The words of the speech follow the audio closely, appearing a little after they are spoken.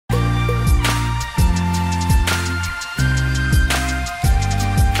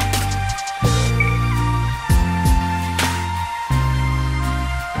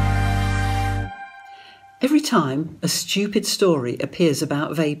time a stupid story appears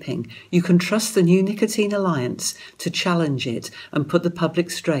about vaping, you can trust the new Nicotine Alliance to challenge it and put the public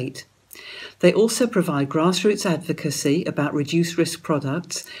straight. They also provide grassroots advocacy about reduced risk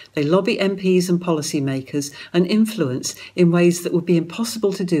products. They lobby MPs and policymakers and influence in ways that would be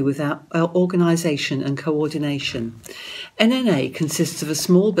impossible to do without organisation and coordination. NNA consists of a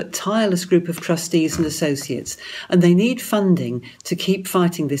small but tireless group of trustees and associates, and they need funding to keep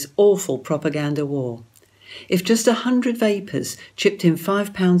fighting this awful propaganda war. If just 100 vapers chipped in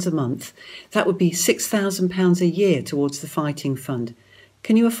 £5 a month, that would be £6,000 a year towards the fighting fund.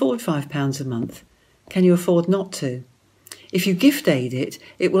 Can you afford £5 a month? Can you afford not to? If you gift aid it,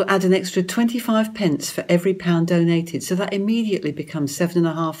 it will add an extra 25 pence for every pound donated, so that immediately becomes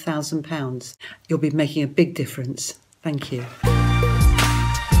 £7,500. You'll be making a big difference. Thank you.